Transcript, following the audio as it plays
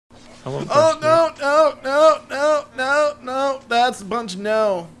I won't Oh, question it. no. That's a bunch of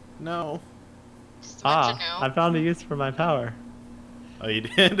no. No. Just a bunch of I no. found a use for my power. Oh, you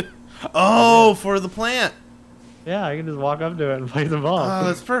did? Oh, for the plant. Yeah, I can just walk up to it and place a bomb. Oh,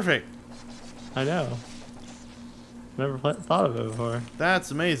 that's perfect. I know. Never thought of it before. That's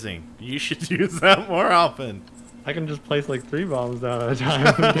amazing. You should use that more often. I can just place like 3 bombs down at a time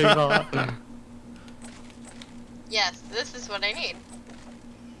and take off. Yes, this is what I need.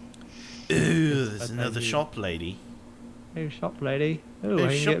 Ooh, there's another shop lady. Hey, shop lady. Ooh, Hey, I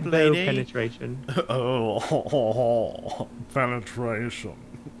can shop get bow lady. penetration. Oh, penetration.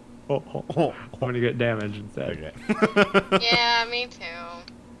 I'm gonna get damage instead. Okay. Yeah, me too.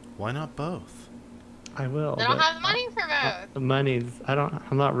 Why not both? I will. I don't but have money for both. the money's.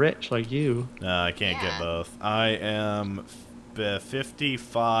 I'm not rich like you. No, I can't get both. I am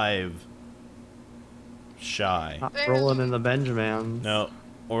 55 shy. Not rolling in the Benjamins. No,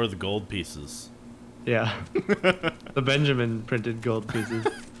 or the gold pieces. Yeah. The Benjamin printed gold pieces.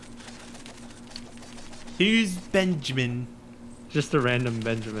 Who's Benjamin? Just a random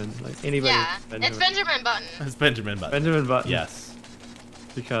Benjamin. Like anybody. Yeah, it's Benjamin Button. It's Benjamin Button. Benjamin Button. Yes.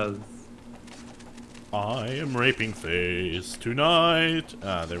 Because. I am raping face tonight.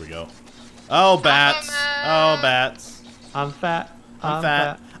 Ah, there we go. Oh, bats. Oh, bats. I'm fat. I'm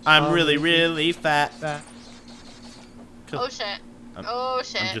fat. I'm really, really fat. fat. Oh shit. Oh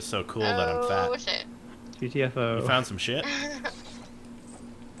shit. I'm just so cool that I'm fat. Oh shit. GTFO. You found some shit?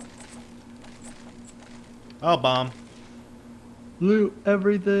 Oh, bomb. Loot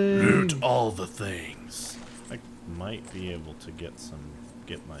everything. Loot all the things. I might be able to get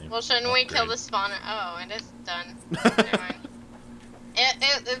my. Well, shouldn't we kill the spawner? Oh, it is done. Never mind.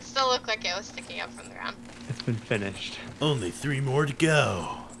 It still looked like it was sticking up from the ground. It's been finished. Only 3 more to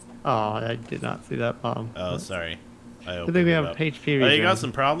go. Oh, I did not see that bomb. Oh, sorry. I I think we have up. HP Oh, regen. you got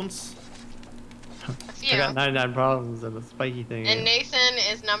some problems? A I few. got 99 problems and a spiky thing. And Nathan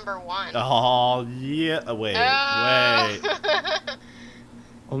is number 1. Oh, yeah. Wait. Wait.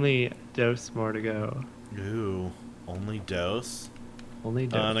 Only a dose more to go. Ooh. Only dose? Only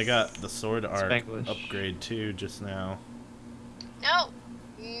dose. And I got the sword art Spanglish. upgrade too just now. No.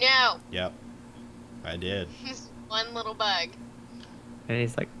 No. Yep. I did. Just one little bug. And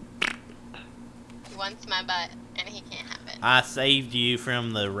he's like, He wants my butt, and he can't have it. I saved you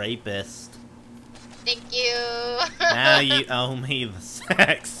from the rapist. Thank you. Now you owe me the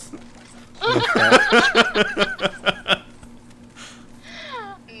sex.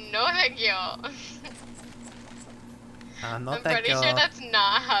 No, thank you. I'm I'm pretty sure that's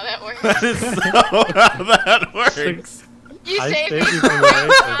not how that works. That is so how that works. You I saved saved me you from from the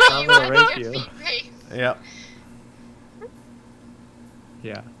rapist. I'm you gonna want rape your you. feet raped. Yep.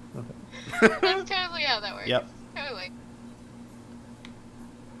 yeah. Okay. That's totally how that works. Yep. Totally.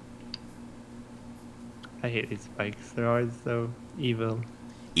 I hate these spikes. They're always so evil.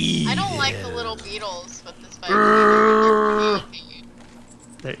 I don't like the little beetles with the spikes. They're really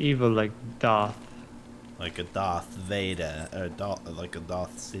They're evil like Doth. Like a Darth Vader, or like a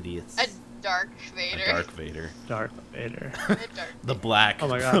Darth Sidious. a Dark Vader. A Dark Vader. Darth Vader. A Dark The black, Oh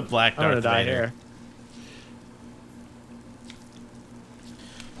my god. the black I'm gonna Darth die Vader. here.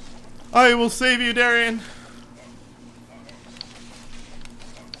 I will save you, Darian.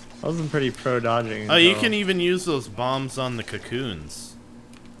 I wasn't pretty pro dodging. Oh, you until can even use those bombs on the cocoons.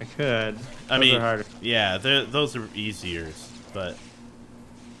 I could. I Those mean, are harder. yeah, those are easier, but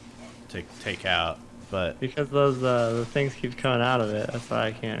to take out. But Because those the things keep coming out of it. That's why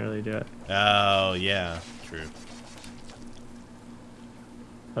I can't really do it. oh yeah, true.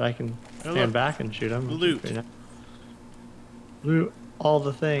 But I can Oh, stand look. back and shoot them. Loot. Loot all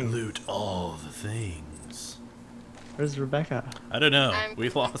the things. Loot all the things. Where's Rebecca? I don't know. I'm- We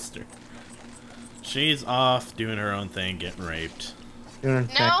lost her. She's off doing her own thing, getting raped. Doing her No,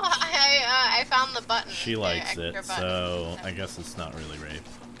 thing. I found the button. She the likes extra it, button. so I guess it's not really rape.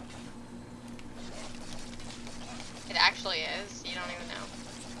 It actually is. You don't even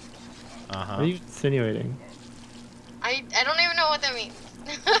know. Uh huh. What are you insinuating? I don't even know what that means.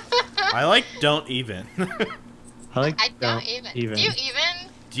 I like don't even. I like I don't even. Do you even?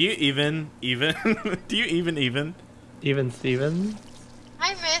 Do you even? Do you even? Even Stevens?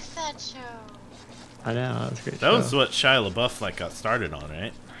 I missed that show. I know, that was a great. That was show. what Shia LaBeouf like got started on,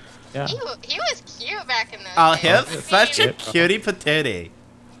 right? Yeah. He was cute back in those Oh, days. he's I mean, such a cutie patootie.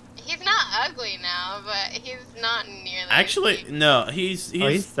 He's not ugly now, but he's not nearly. Actually, as cute. no, he's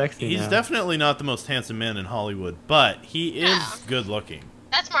he's sexy He's now. definitely not the most handsome man in Hollywood, but he is No. good looking.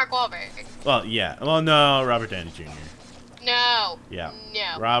 That's Mark Wahlberg. Well, yeah. Well, no, Robert Downey Jr. No. Yeah.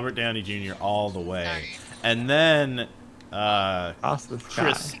 No. Robert Downey Jr. all the way. Sorry. And then Across the sky.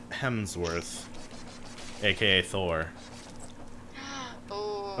 Chris Hemsworth, aka Thor.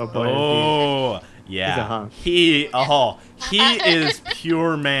 Oh boy. Oh, He's a yeah. hunk. He is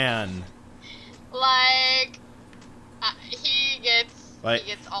pure man. Like, he gets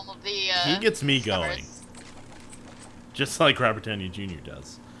all of the. He gets me going, stars. just like Robert Downey Jr.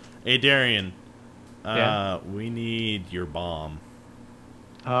 does. Hey, Darian. Yeah? We need your bomb.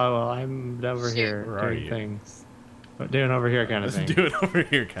 Oh well, I'm over here Where are doing you? things. Doing over here kind of Let's thing. do it over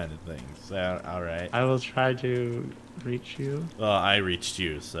here, kind of thing. So, all right. I will try to reach you. Well, I reached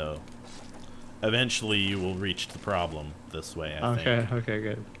you, so eventually you will reach the problem this way. I think. Okay. Okay.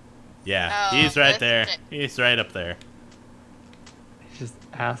 Good. Yeah, Oh, he's right that's there. it. He's right up there. He's just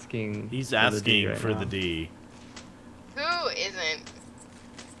asking. He's for the D asking right for now. the D. Who isn't?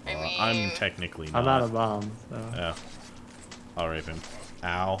 I mean, I'm technically not. I'm out of bombs. So. Oh. I'll rape him.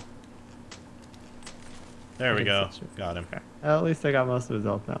 Ow. There we Okay, go. so- Got him. Okay. Well, at least I got most of his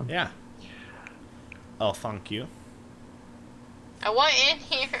health down. Yeah. Oh, thank you. I want in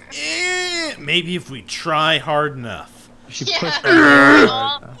here. Maybe if we try hard enough. You should Yeah. push Let's hard,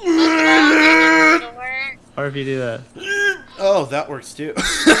 all though. get into work. Or if you do this. Oh, that works too. Oh,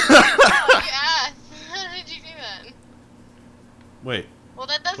 you asked. How did you do that? Wait. Well,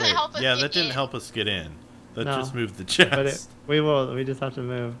 that doesn't Wait. help us. Yeah, get that didn't in. help us get in. That No. just moved the But chest. we just have to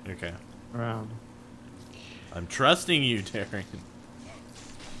move Okay. around. I'm trusting you, Darian.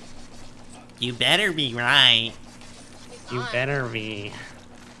 You better be right. He's You on. better be.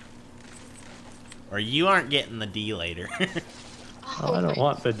 Or you aren't getting the D later. Oh, I don't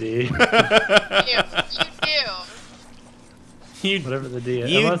want the D. You do. You, Whatever the D is.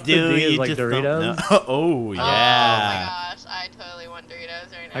 you Unless do, the D is you like just don't Doritos. know. Oh, Oh my yeah. gosh, I totally want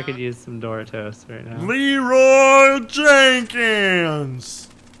Doritos right now. I could use some Doritos right now. Leroy Jenkins.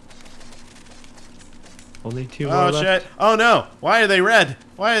 Only 2 more Oh, left. shit. Oh, no. Why are they red?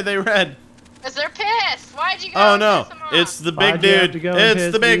 Why are they red? Cause they're pissed. Why'd you go? Oh, and no. piss them off? It's the Why'd big you have to dude. go and It's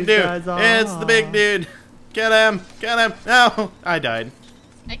piss the big these dude. guys It's the big off? dude. Get him. Get him. No. I died.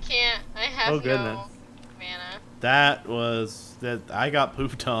 I can't. I have Oh, goodness. no mana. That was that. I got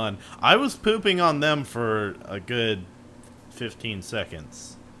pooped on. I was pooping on them for a good 15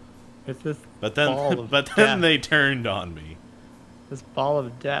 seconds, It's this but ball then of but then death. they turned on me. This ball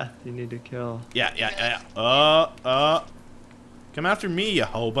of death you need to kill. Yeah. Come after me, you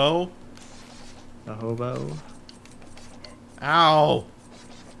hobo. The hobo. Ow.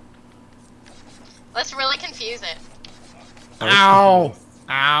 Let's really confuse it. Ow. Oh,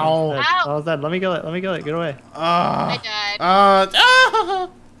 Ow. dead. Ow. Oh, it's dead. Let me kill it. Let me kill it. Get away. I Ah. died.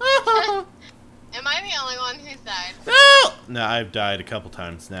 Am I the only one who's died? No, I've died a couple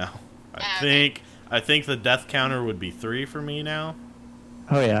times now. Ah, okay. I think the death counter would be 3 for me now.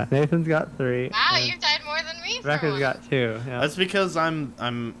 Oh yeah. Nathan's got 3. Wow, and you've died more than me. for Rebecca's once. got 2. Yeah. That's because I'm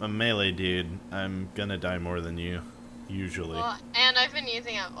a melee dude. I'm gonna die more than you, usually. Well, and I've been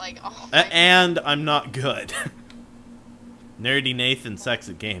using up like all. My And I'm not good. Nerdy Nathan sucks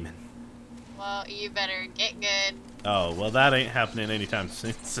at gaming. Well, you better get good. Oh, well that ain't happening anytime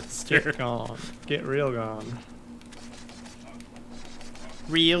soon, sister. Get gone. Get real gone.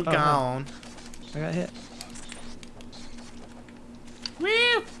 Real no. gone. I got hit.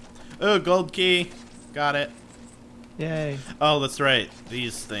 Woo! Oh, gold key. Got it. Yay. Oh, that's right.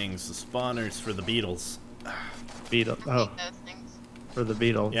 These things, the spawners for the beetles. Beetle. I Oh, hate those things. for the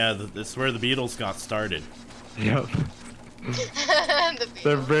Beatles. Yeah, this is where the beetles got started. Yep. The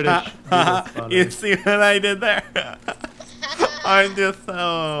They're Beatles. British. Beatles You spawners. see what I did there? I'm just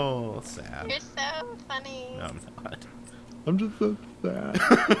so sad. You're so funny. No, I'm not. I'm just so sad.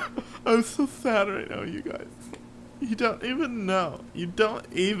 I'm so sad right now, you guys. You don't even know. You don't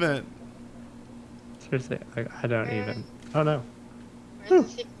even. Seriously, I don't even. Oh no. Where's the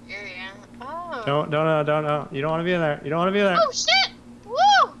secret area? Oh. Don't know. You don't want to be in there. You don't want to be in there. Oh shit!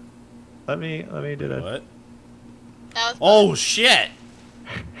 Woo! Let me do this. What? That was. Oh shit!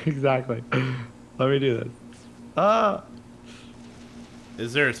 Exactly. Let me do this. Ah.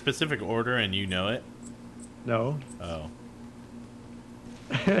 Is there a specific order and you know it? No. Oh.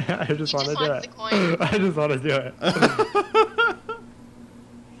 I just He want to just do wants it. the coin. I just want to do it.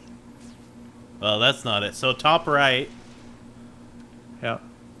 Well, that's not it. So top right. Yep.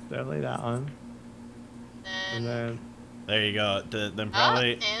 Definitely that one. And then There you go. Then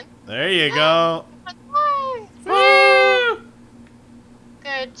probably. and There you go. Woo!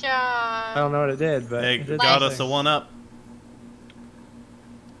 Good I job. don't know what it did, but They it did got something. us a 1-up.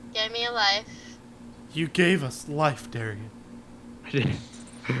 Give me a life. You gave us life, Darian. I did.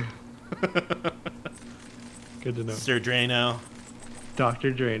 Good to know. Sir Drano.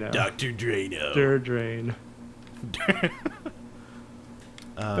 Dr. Drano. Dr. Drano. Sir Drain.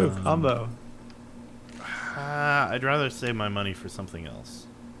 Ooh, combo. I'd rather save my money for something else.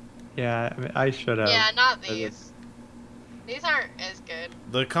 Yeah, I mean, I should have. Yeah, not these. These aren't as good.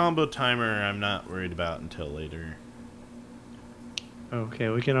 The combo timer I'm not worried about until later. Okay,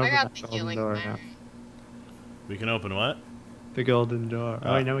 we can I open got the the golden healing door thing. now. We can open what? The golden door.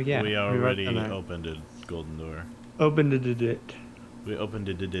 Oh, I know we can. We wrote already down there. opened a golden door. Opened it. We opened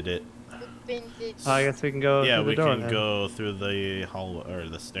it. Oh, I guess we can go Yeah, through the we door can then. go through the hall or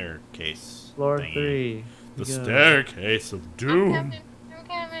the staircase. Floor thingy. 3. The Go. staircase of I'm doom. coming. I'm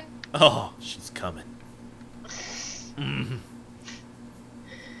coming. Oh, she's coming.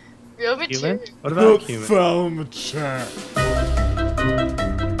 Real mature. Human? What about human? Found chat.